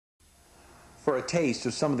For a taste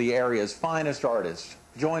of some of the area's finest artists,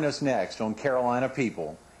 join us next on Carolina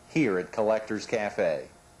People here at Collectors Cafe.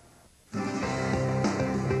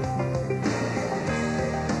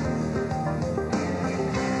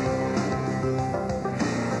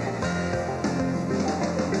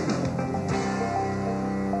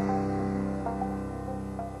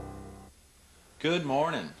 Good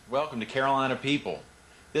morning. Welcome to Carolina People.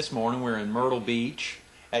 This morning we're in Myrtle Beach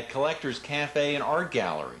at Collectors Cafe and Art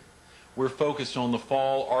Gallery. We're focused on the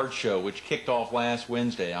Fall Art Show, which kicked off last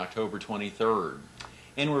Wednesday, October 23rd.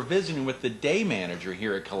 And we're visiting with the day manager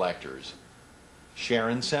here at Collectors,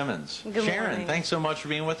 Sharon Simmons. Good Sharon, morning. thanks so much for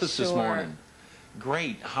being with us this morning.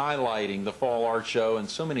 Great highlighting the Fall Art Show and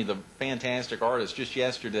so many of the fantastic artists. Just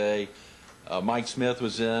yesterday, Mike Smith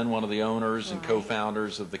was in, one of the owners and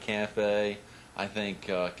co-founders of the cafe. I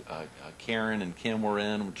think Karen and Kim were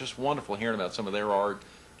in. Just wonderful hearing about some of their art.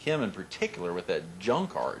 Kim in particular with that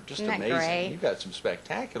junk art. Just Isn't that amazing. great? You've got some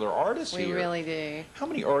spectacular artists here. We really do. How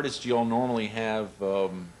many artists do y'all normally have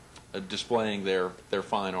displaying their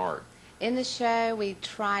fine art? In the show, we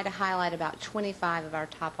try to highlight about 25 of our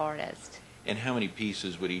top artists. And how many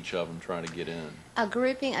pieces would each of them try to get in?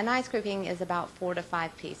 A nice grouping is about 4 to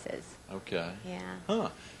 5 pieces. Okay. Yeah. Huh.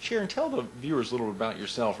 Sharon, tell the viewers a little bit about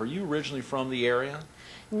yourself. Are you originally from the area?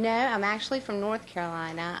 No, I'm actually from North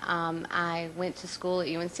Carolina. I went to school at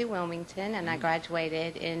UNC Wilmington, and I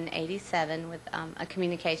graduated in '87 with a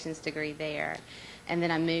communications degree there. And then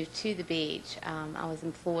I moved to the beach. I was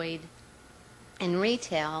employed in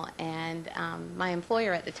retail, and my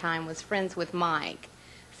employer at the time was friends with Mike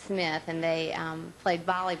Smith, and they played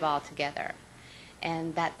volleyball together.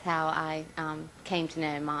 And that's how I came to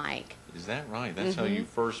know Mike. Is that right? That's how you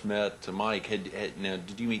first met Mike. Now,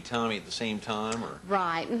 did you meet Tommy at the same time? Or?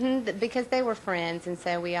 Right, because they were friends, and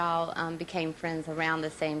so we all became friends around the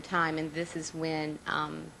same time, and this is when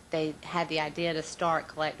they had the idea to start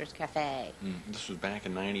Collectors Cafe. This was back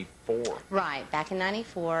in '94. Right, back in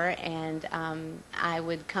 '94, and I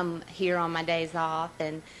would come here on my days off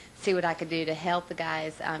and see what I could do to help the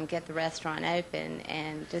guys get the restaurant open,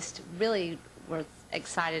 and just really were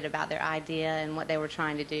excited about their idea and what they were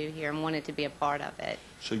trying to do here and wanted to be a part of it.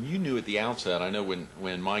 So you knew at the outset, I know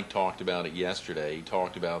when Mike talked about it yesterday, he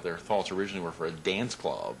talked about their thoughts originally were for a dance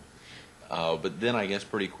club. But then I guess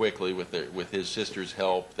pretty quickly with his sister's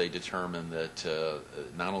help, they determined that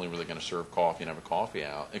not only were they going to serve coffee and have a coffee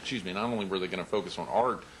house, not only were they going to focus on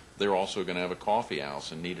art, they were also going to have a coffee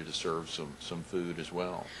house and needed to serve some food as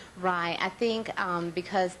well. Right. I think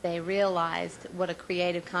because they realized what a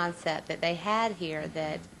creative concept that they had here,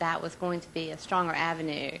 that was going to be a stronger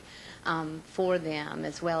avenue for them,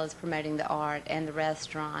 as well as promoting the art and the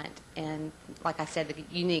restaurant. And like I said, the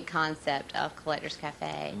unique concept of Collectors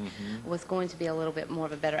Cafe was going to be a little bit more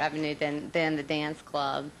of a better avenue than the dance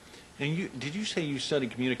club. And did you say you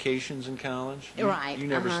studied communications in college? Right. You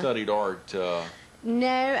never studied art?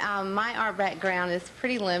 No, my art background is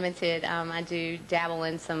pretty limited. I do dabble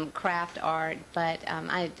in some craft art, but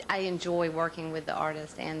I enjoy working with the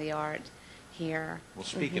artists and the art here. Well,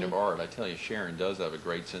 speaking of art, I tell you, Sharon does have a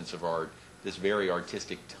great sense of art. This very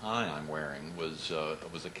artistic tie I'm wearing was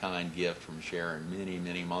a kind gift from Sharon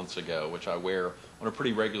many months ago, which I wear on a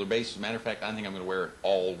pretty regular basis. As a matter of fact, I think I'm going to wear it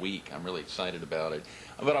all week. I'm really excited about it.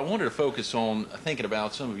 But I wanted to focus on thinking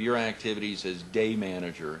about some of your activities as day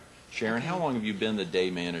manager. Sharon, how long have you been the day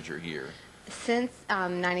manager here? Since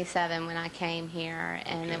 '97 when I came here,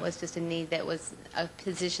 and it was just a need that was a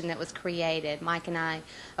position that was created. Mike and I,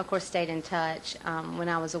 of course, stayed in touch when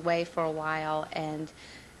I was away for a while, and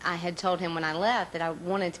I had told him when I left that I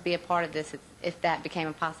wanted to be a part of this if that became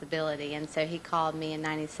a possibility. And so he called me in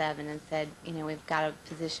 '97 and said, you know, we've got a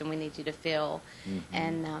position we need you to fill.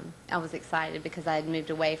 And I was excited because I had moved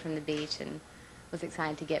away from the beach and was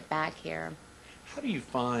excited to get back here. How do you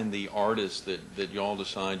find the artists that y'all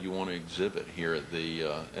decide you want to exhibit here at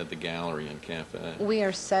the gallery and cafe? We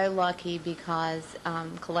are so lucky because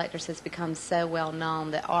Collectors has become so well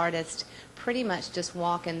known that artists pretty much just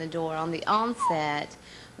walk in the door. On the onset,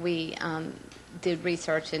 we did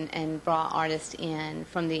research and brought artists in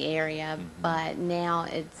from the area, but now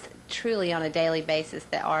it's truly on a daily basis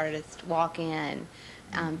that artists walk in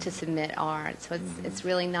to submit art. So it's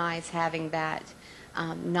really nice having that.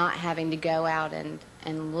 Not having to go out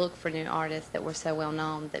and look for new artists that were so well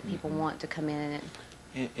known that people want to come in.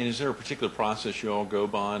 And is there a particular process you all go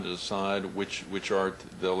by to decide which art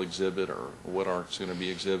they'll exhibit or what art's going to be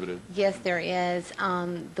exhibited? Yes, there is.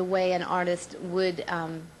 The way an artist would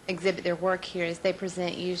exhibit their work here is they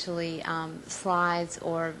present usually slides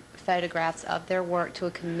or photographs of their work to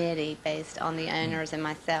a committee based on the owners and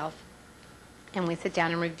myself. And we sit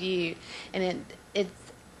down and review. And it's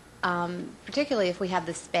particularly if we have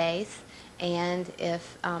the space and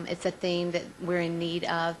if it's a theme that we're in need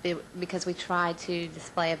of, because we try to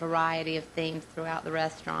display a variety of themes throughout the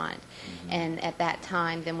restaurant. And at that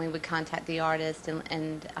time, then we would contact the artist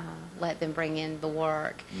and let them bring in the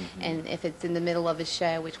work. And if it's in the middle of a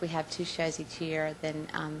show, which we have 2 shows each year, then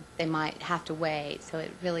they might have to wait. So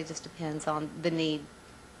it really just depends on the need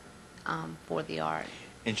for the art.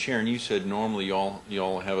 And Sharon, you said normally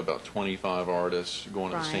y'all have about 25 artists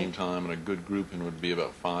going at the Right. same time, and a good grouping would be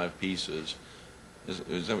about 5 pieces.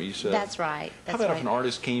 Is that what you said? That's right. How That's about right. if an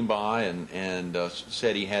artist came by and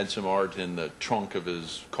said he had some art in the trunk of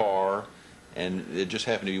his car, and it just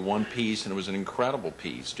happened to be one piece, and it was an incredible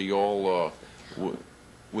piece? Do y'all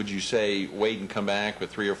would you say wait and come back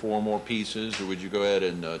with 3 or 4 more pieces, or would you go ahead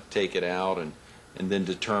and take it out and then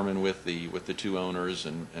determine with the 2 owners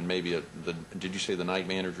and maybe did you say the night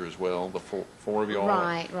manager as well, the 4 of y'all?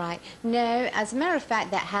 Right. No, as a matter of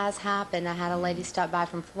fact, that has happened. I had a lady stop by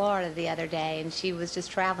from Florida the other day, and she was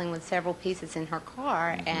just traveling with several pieces in her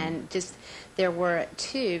car, and just there were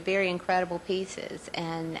 2 very incredible pieces,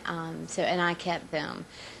 and and I kept them.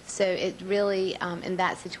 So it really, in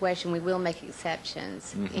that situation, we will make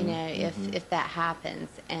exceptions, if that happens,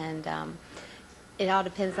 and it all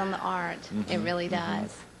depends on the art. It really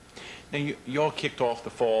does. Now, y'all kicked off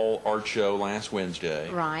the fall art show last Wednesday.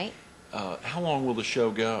 Right. How long will the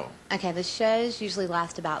show go? Okay, the shows usually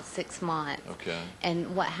last about 6 months. Okay.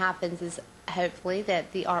 And what happens is hopefully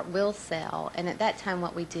that the art will sell. And at that time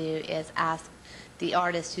what we do is ask the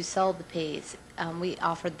artist who sold the piece, we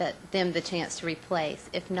offer them the chance to replace.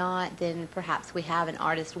 If not, then perhaps we have an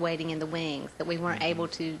artist waiting in the wings that we weren't able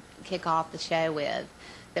to kick off the show with,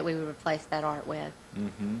 that we would replace that art with.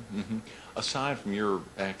 Aside from your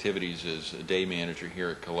activities as a day manager here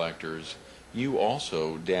at Collectors, you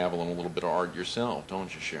also dabble in a little bit of art yourself,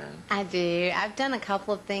 don't you, Sharon? I do. I've done a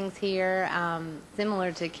couple of things here,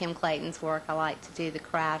 similar to Kim Clayton's work. I like to do the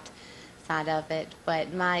craft side of it, but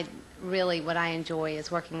really what I enjoy is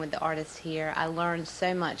working with the artists here. I learned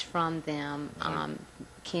so much from them,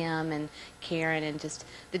 Kim and Karen, and just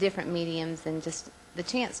the different mediums, and just the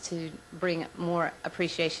chance to bring more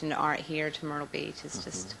appreciation to art here to Myrtle Beach is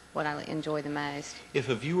just what I enjoy the most. If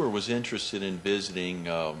a viewer was interested in visiting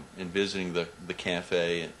the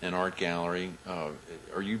cafe and art gallery,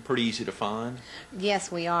 are you pretty easy to find?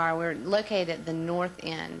 Yes, we are. We're located at the north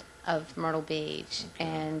end of Myrtle Beach,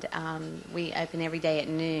 and we open every day at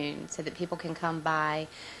noon so that people can come by.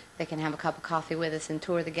 They can have a cup of coffee with us and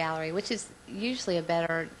tour the gallery, which is usually a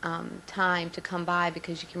better time to come by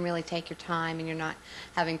because you can really take your time and you're not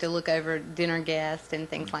having to look over dinner guests and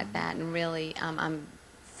things like that. And really, I'm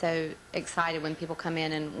so excited when people come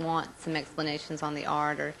in and want some explanations on the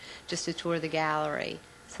art or just to tour the gallery.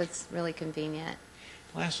 So it's really convenient.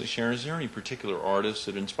 Lastly, Sharon, is there any particular artist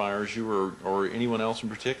that inspires you, or anyone else in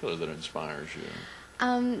particular that inspires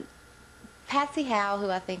you? Patsy Howe,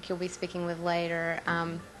 who I think you'll be speaking with later,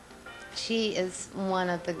 she is one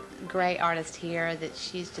of the great artists here that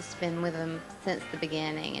she's just been with them since the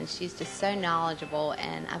beginning, and she's just so knowledgeable,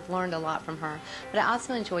 and I've learned a lot from her. But I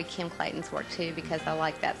also enjoy Kim Clayton's work, too, because I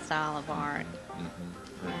like that style of art.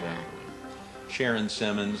 Sharon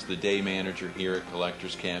Simmons, the day manager here at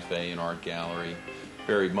Collectors Cafe and Art Gallery,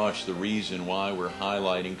 very much the reason why we're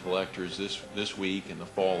highlighting Collectors this week and the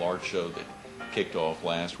fall art show that kicked off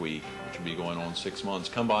last week, which will be going on 6 months.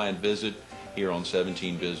 Come by and visit here on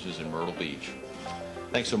 17 Business in Myrtle Beach.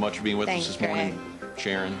 Thanks so much for being with us this morning,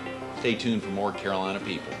 Sharon. Stay tuned for more Carolina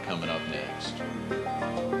People coming up next.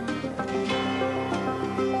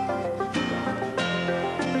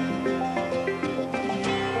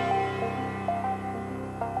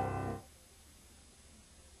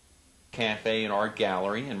 Cafe and Art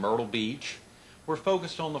Gallery in Myrtle Beach. We're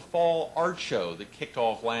focused on the fall art show that kicked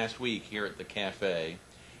off last week here at the cafe,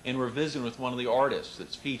 and we're visiting with one of the artists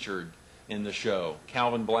that's featured in the show,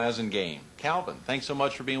 Calvin Blazingame. Calvin, thanks so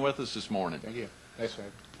much for being with us this morning. Thank you. Thanks, man.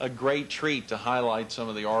 A great treat to highlight some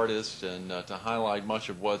of the artists and to highlight much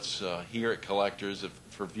of what's here at Collectors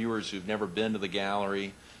for viewers who've never been to the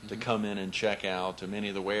gallery to come in and check out many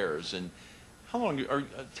of the wares. And how long?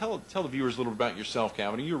 Tell the viewers a little bit about yourself,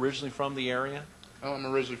 Calvin. Are you originally from the area? Oh, I'm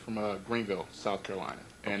originally from Greenville, South Carolina,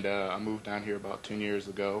 and I moved down here about 10 years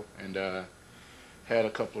ago, and had a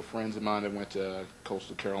couple of friends of mine that went to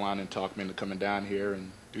Coastal Carolina and talked me into coming down here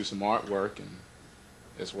and do some artwork, and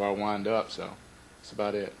that's where I wound up, so that's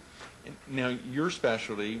about it. Now, your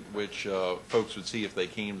specialty, which folks would see if they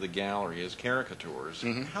came to the gallery, is caricatures.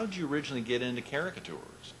 How did you originally get into caricatures?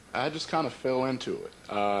 I just kind of fell into it.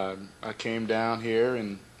 I came down here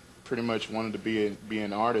and pretty much wanted to be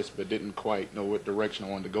an artist, but didn't quite know what direction I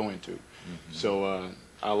wanted to go into. So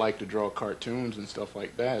I like to draw cartoons and stuff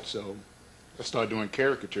like that. So I started doing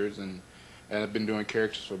caricatures, and I've been doing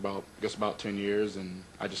caricatures for about 10 years, and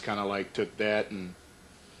I just kind of like took that and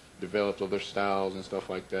developed other styles and stuff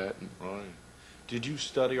like that. And Right. Did you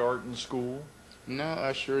study art in school? no,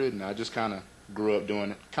 I sure didn't. I just kind of grew up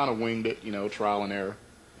doing it, kind of winged it, trial and error.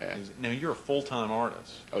 Yeah. Now, you're a full-time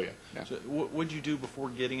artist. Oh yeah. Yeah. So what did you do before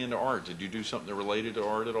getting into art? Did you do something related to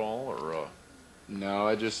art at all, or? No,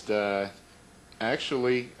 I just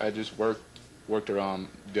actually I just worked around,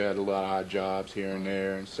 did a lot of odd jobs here and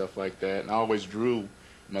there and stuff like that, and I always drew in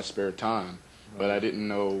my spare time, but I didn't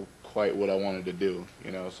know quite what I wanted to do,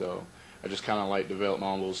 so I just kind of like developed my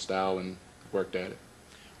own little style and worked at it.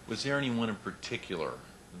 Was there anyone in particular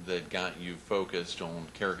that got you focused on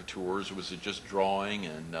caricatures, or was it just drawing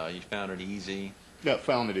and you found it easy? Yeah,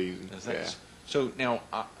 found it easy. Yeah. So now,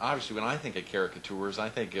 obviously, when I think of caricatures, I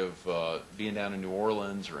think of being down in New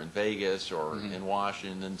Orleans or in Vegas or in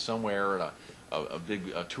Washington, somewhere at a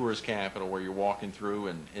big tourist capital where you're walking through.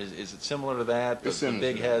 And is it similar to that? It's the similar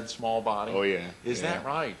big to head, small body. Oh yeah. Is that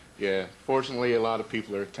right? Yeah. Fortunately, a lot of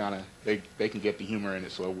people are kind of they can get the humor in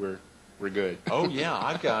it, so we're good. Oh yeah,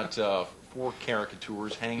 I've got 4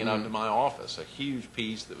 caricatures hanging up in my office. A huge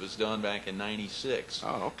piece that was done back in '96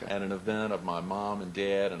 Oh, okay. at an event of my mom and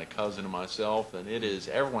dad and a cousin and myself, and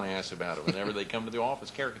everyone asks about it whenever they come to the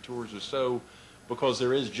office. Caricatures are so, because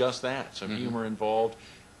there is just that, some humor involved.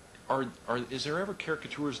 Is there ever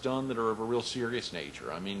caricatures done that are of a real serious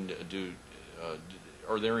nature? I mean,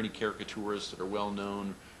 are there any caricaturists that are well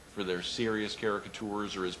known for their serious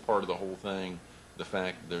caricatures, or is part of the whole thing the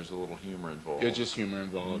fact that there's a little humor involved? There's just humor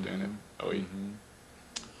involved in it. Oh yeah.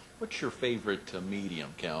 What's your favorite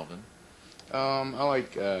medium, Calvin? I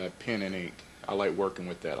like pen and ink. I like working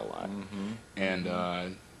with that a lot. And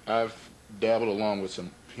I've dabbled along with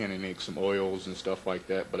some pen and ink, some oils and stuff like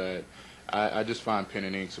that, but I just find pen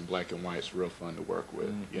and inks and black and whites real fun to work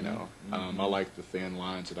with, I like the thin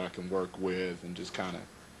lines that I can work with, and just kind of,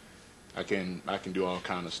 I can do all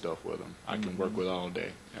kind of stuff with them. I can work with all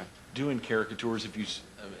day. Yeah. Doing caricatures,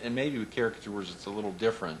 and maybe with caricatures it's a little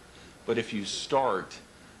different, but if you start,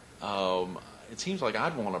 it seems like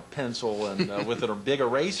I'd want a pencil and with a big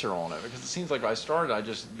eraser on it, because it seems like if I started, I'd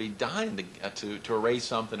just be dying to erase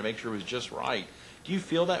something to make sure it was just right. Do you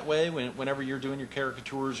feel that way whenever you're doing your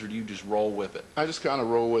caricatures, or do you just roll with it? I just kind of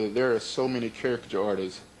roll with it. There are so many caricature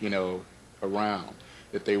artists, around,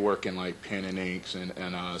 that they work in like pen and inks, and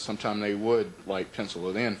sometimes they would like pencil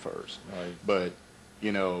it in first. Right. But,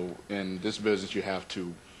 in this business you have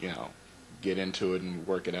to, get into it and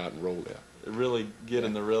work it out and roll it. Really get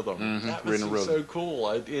in the rhythm. That was Rhythm. so cool.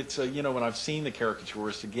 It's when I've seen the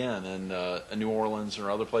caricaturists again in New Orleans or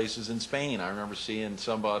other places in Spain, I remember seeing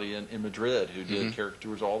somebody in Madrid who did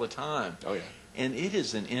caricatures all the time. Oh yeah. And it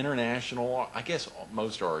is an international. I guess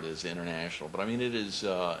most art is international, but I mean it is.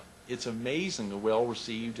 It's amazingly well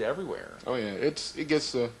received everywhere. Oh yeah. It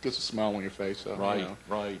gets a smile on your face. So, Right.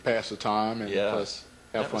 Right. Pass the time and plus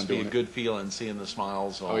have that fun must be doing a it. good feeling, seeing the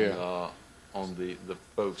smiles on. Oh, yeah. On the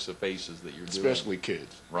folks, the faces that you're doing. Especially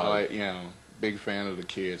kids. Right. Big fan of the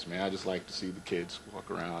kids, man. I just like to see the kids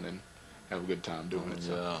walk around and have a good time doing it.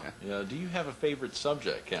 So, Yeah. Do you have a favorite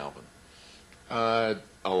subject, Calvin? A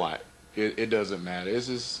lot. It doesn't matter. It's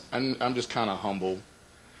just I'm just kind of humble,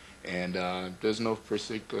 and there's no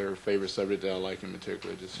particular favorite subject that I like in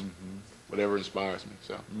particular. Just whatever inspires me.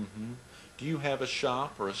 So. Do you have a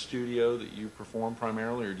shop or a studio that you perform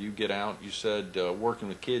primarily, or do you get out? You said working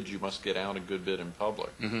with kids, you must get out a good bit in public.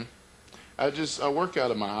 I work out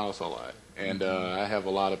of my house a lot, and I have a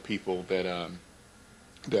lot of people that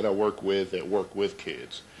I work with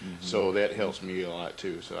kids, so that helps me a lot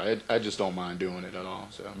too. So I just don't mind doing it at all.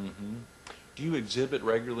 So. Do you exhibit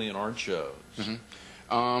regularly in art shows?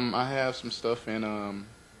 I have some stuff in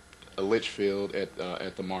Litchfield at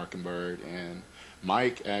the Markenberg, and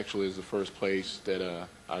Mike actually is the first place that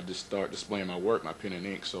I just start displaying my work, my pen and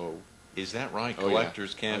ink. So. Is that right? Oh, yeah.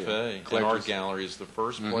 Collector's Cafe and Art Gallery is the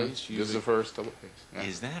first place? This is the first place. Yeah.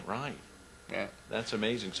 Is that right? Yeah. That's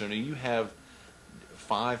amazing. So now you have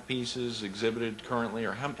 5 pieces exhibited currently,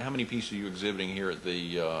 or how many pieces are you exhibiting here at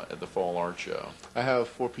the Fall Art Show? I have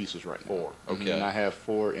 4 pieces right now. 4. Okay. And I have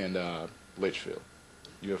 4 in Litchfield.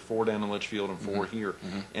 You have 4 down in Litchfield and 4 here.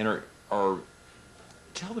 And are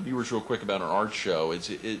tell the viewers real quick about an art show.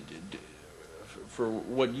 For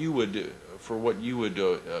what you would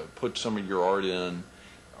put some of your art in,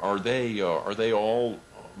 are they all,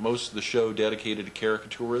 most of the show dedicated to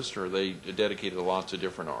caricaturists, or are they dedicated to lots of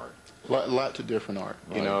different art? Lots of different art.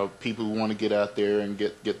 Right. People who want to get out there and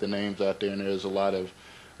get the names out there, and there's a lot of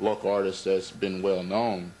local artists that's been well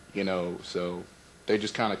known. So they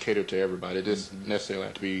just kind of cater to everybody. It doesn't necessarily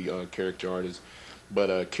have to be character artists,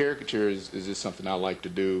 but caricature is just something I like to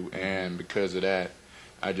do, and because of that,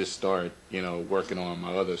 I just started, working on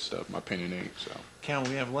my other stuff, my pen and ink. So, Cal,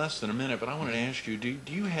 we have less than a minute, but I wanted to ask you, do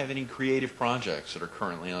you have any creative projects that are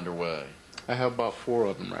currently underway? I have about 4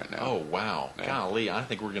 of them right now. Oh, wow. Yeah. Golly, I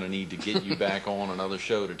think we're going to need to get you back on another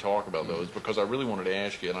show to talk about those, because I really wanted to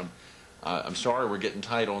ask you, and I'm sorry we're getting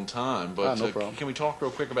tight on time, but no problem. can we talk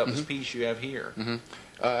real quick about this piece you have here?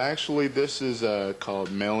 Actually, this is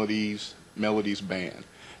called Melodies Band.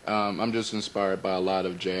 I'm just inspired by a lot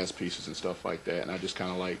of jazz pieces and stuff like that, and I just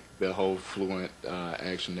kind of like the whole fluent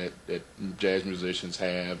action that jazz musicians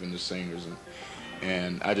have and the singers,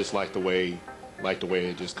 and I just like the way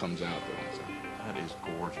it just comes out there. So. That is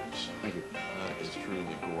gorgeous. Thank you. That is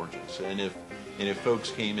truly gorgeous. And if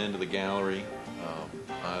folks came into the gallery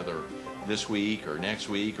either this week or next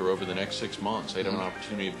week or over the next 6 months, they'd have an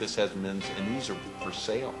opportunity. If this hasn't been, and these are for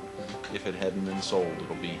sale, if it hadn't been sold,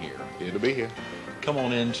 it'll be here. It'll be here. Come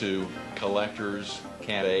on into Collectors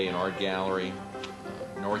Cafe and Art Gallery,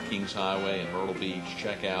 North Kings Highway in Myrtle Beach.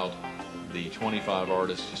 Check out the 25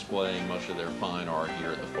 artists displaying much of their fine art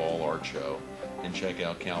here at the Fall Art Show, and check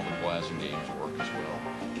out Calvin Blazingame's work as well.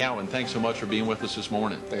 Calvin, thanks so much for being with us this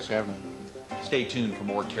morning. Thanks for having me. Stay tuned for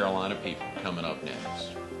more Carolina People coming up next.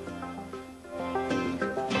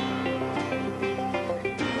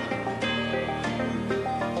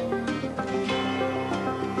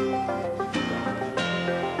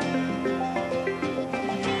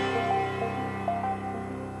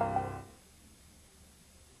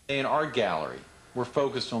 In Art Gallery, we're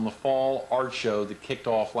focused on the Fall Art Show that kicked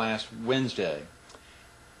off last Wednesday.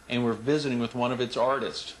 And we're visiting with one of its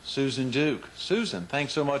artists, Susan Duke. Susan,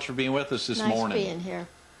 thanks so much for being with us this morning. Nice being here.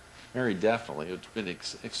 Very definitely. It's been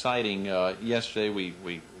exciting. Yesterday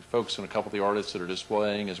we focused on a couple of the artists that are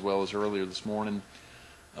displaying, as well as earlier this morning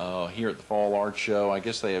here at the Fall Art Show. I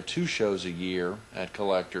guess they have 2 shows a year at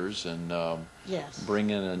Collectors, and Yes.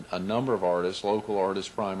 bring in a number of artists, local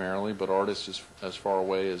artists primarily, but artists as far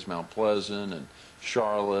away as Mount Pleasant and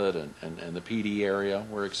Charlotte and the PD area.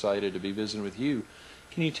 We're excited to be visiting with you.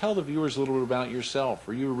 Can you tell the viewers a little bit about yourself?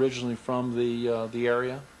 Were you originally from the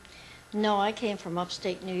area? No, I came from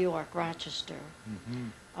upstate New York, Rochester,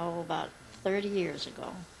 about 30 years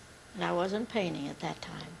ago. And I wasn't painting at that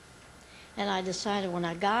time. And I decided when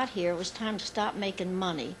I got here it was time to stop making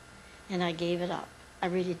money, and I gave it up. I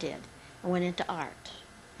really did. I went into art,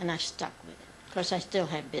 and I stuck with it. Of course, I still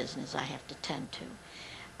have business I have to tend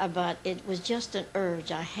to. But it was just an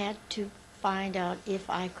urge. I had to find out if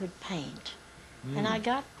I could paint. And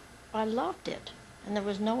I loved it. And there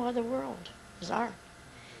was no other world. It was art.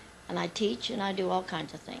 And I teach and I do all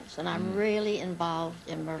kinds of things. And I'm really involved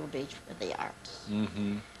in Myrtle Beach with the arts.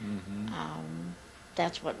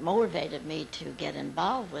 That's what motivated me to get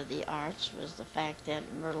involved with the arts, was the fact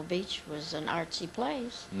that Myrtle Beach was an artsy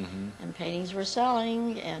place. And paintings were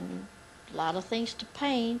selling and a lot of things to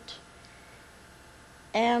paint.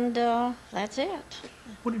 And that's it.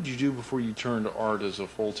 What did you do before you turned to art as a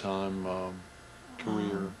full-time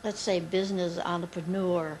career? Let's say business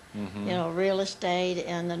entrepreneur, real estate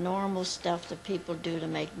and the normal stuff that people do to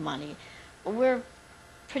make money. We're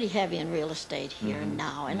pretty heavy in real estate here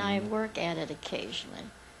now, and I work at it occasionally.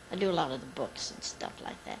 I do a lot of the books and stuff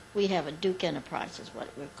like that. We have a Duke Enterprise, is what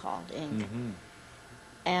we're called, Inc.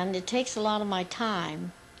 And it takes a lot of my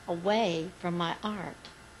time away from my art.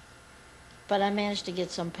 But I managed to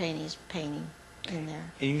get some painting in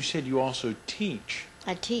there. And you said you also teach.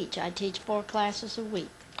 I teach 4 classes a week,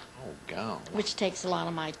 Oh, God. which takes a lot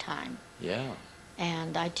of my time. Yeah.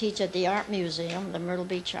 And I teach at the Art Museum, the Myrtle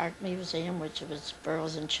Beach Art Museum, which was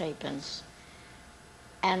Burroughs and Chapin's.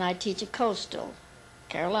 And I teach at Coastal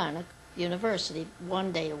Carolina University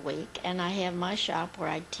 1 day a week. And I have my shop where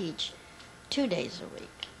I teach 2 days a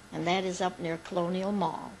week. And that is up near Colonial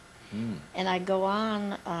Mall. And I go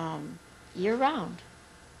on year-round.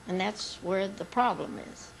 And that's where the problem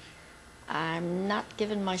is. I'm not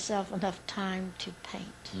giving myself enough time to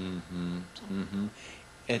paint.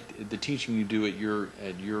 At the teaching you do at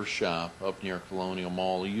your shop up near Colonial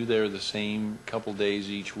Mall, are you there the same couple days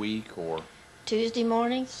each week, or? Tuesday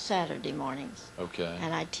mornings, Saturday mornings. Okay.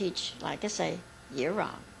 And I teach, like I say,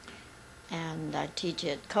 year-round. And I teach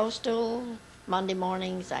at Coastal Monday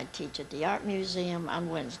mornings. I teach at the Art Museum on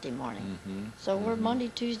Wednesday morning. So we're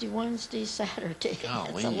Monday, Tuesday, Wednesday, Saturday.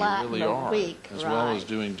 Golly, it's a lot you really in a are. week. As well as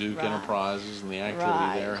doing Duke Enterprises and the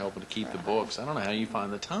activity there, helping to keep the books. I don't know how you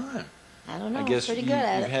find the time. I don't know. I guess pretty you good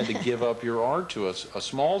at had it. to give up your art to a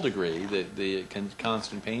small degree, the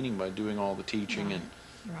constant painting, by doing all the teaching and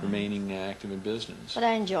remaining active in business. But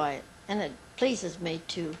I enjoy it, and it pleases me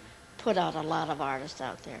to put out a lot of artists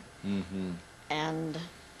out there. Mm-hmm. And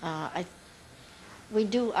I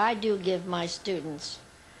do give my students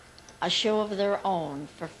a show of their own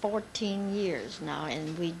for 14 years now,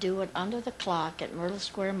 and we do it under the clock at Myrtle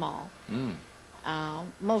Square Mall. Mm.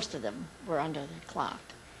 Most of them were under the clock.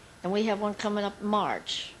 And we have one coming up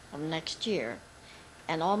March of next year,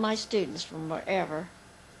 and all my students from wherever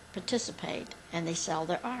participate, and they sell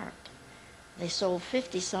their art. They sold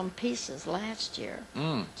 50-some pieces last year.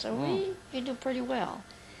 So we do pretty well.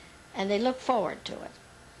 And they look forward to it.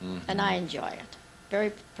 Mm-hmm. And I enjoy it.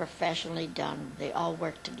 Very professionally done. They all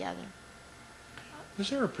work together. Was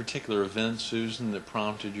there a particular event, Susan, that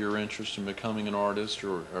prompted your interest in becoming an artist,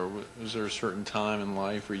 or was there a certain time in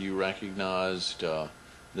life where you recognized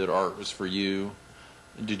that art was for you?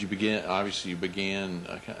 Did you begin, obviously you began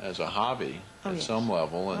as a hobby at yes. some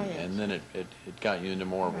level, and, yes. and then it got you into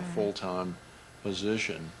more of a full-time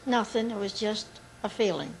position. Nothing. It was just a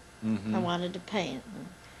feeling. Mm-hmm. I wanted to paint. And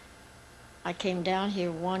I came down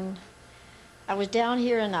here I was down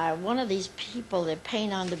here, and one of these people that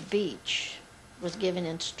paint on the beach was given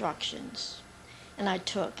instructions. And I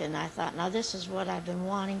took, and I thought, now this is what I've been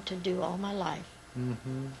wanting to do all my life.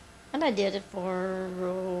 Mm-hmm. And I did it for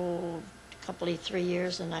a couple of 3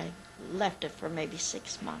 years, and I left it for maybe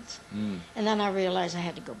 6 months. And then I realized I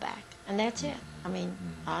had to go back. And that's it. I mean,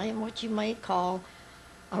 I am what you might call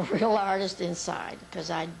a real artist inside, because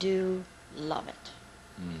I do love it.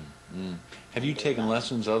 Have you taken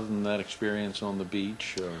lessons other than that experience on the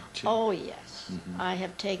beach? Oh, yes. I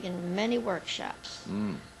have taken many workshops.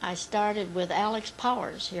 I started with Alex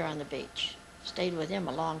Powers here on the beach. Stayed with him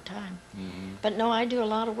a long time. But no, I do a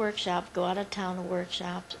lot of workshops, go out of town to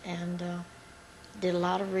workshops, and did a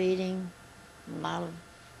lot of reading, a lot of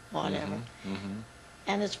whatever.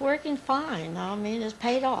 And it's working fine. I mean, it's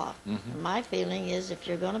paid off. My feeling is if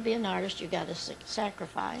you're going to be an artist, you got to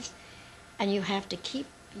sacrifice, and you have to keep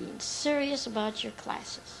being serious about your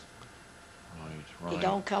classes. Right. You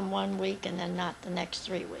don't come 1 week and then not the next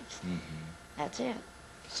 3 weeks. That's it.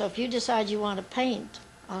 So if you decide you want to paint,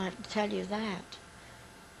 I'll have to tell you that.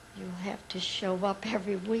 You have to show up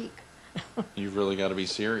every week. You've really got to be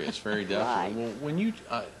serious, very definitely. Right. Well, when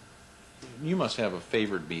you must have a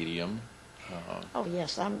favorite medium. Oh,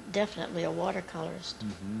 yes, I'm definitely a watercolorist.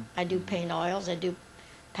 I do paint oils, I do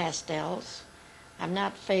pastels. I'm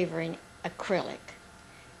not favoring acrylic,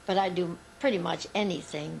 but I do pretty much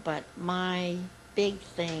anything, but my big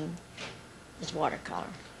thing is watercolor.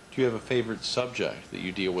 Do you have a favorite subject that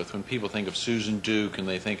you deal with? When people think of Susan Duke and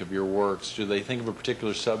they think of your works, do they think of a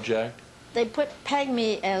particular subject? They peg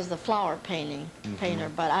me as the flower painter,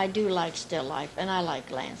 but I do like still life, and I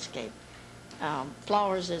like landscape.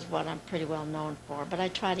 Flowers is what I'm pretty well known for, but I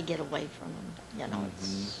try to get away from them. You know,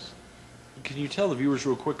 it's... Can you tell the viewers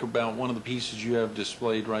real quick about one of the pieces you have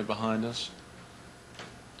displayed right behind us?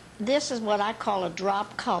 This is what I call a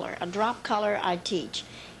drop color. A drop color I teach.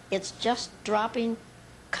 It's just dropping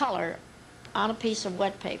color on a piece of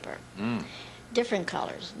wet paper. Different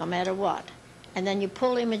colors, no matter what. And then you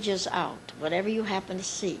pull images out. Whatever you happen to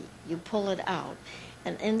see, you pull it out.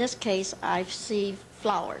 And in this case, I see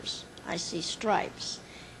flowers. I see stripes.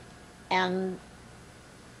 And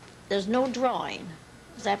there's no drawing.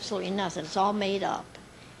 There's absolutely nothing. It's all made up.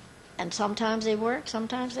 And sometimes they work,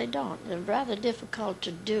 sometimes they don't. They're rather difficult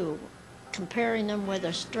to do. Comparing them with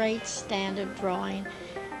a straight, standard drawing,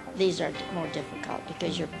 these are more difficult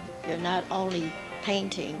because you're not only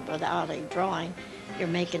painting without a drawing, you're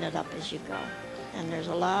making it up as you go. And there's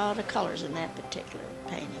a lot of colors in that particular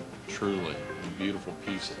painting. Truly, a beautiful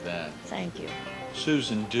piece at that. Thank you.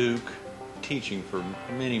 Susan Duke, teaching for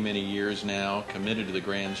many, many years now, committed to the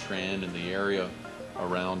Grand Strand and the area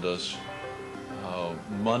around us.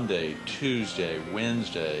 Monday, Tuesday,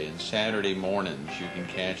 Wednesday, and Saturday mornings you can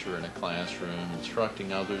catch her in a classroom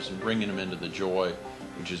instructing others and bringing them into the joy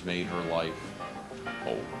which has made her life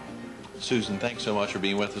whole. Susan, thanks so much for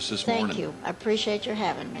being with us this morning. Thank you. I appreciate your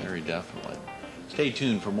having me. Very definitely. Stay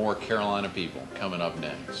tuned for more Carolina People coming up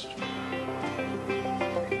next.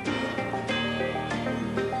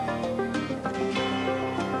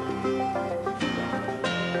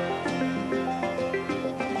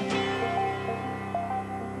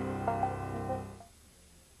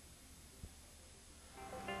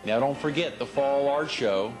 Now don't forget the Fall Art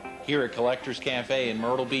Show here at Collectors Cafe in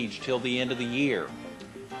Myrtle Beach till the end of the year.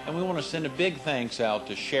 And we want to send a big thanks out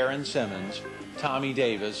to Sharon Simmons, Tommy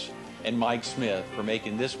Davis, and Mike Smith for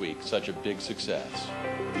making this week such a big success.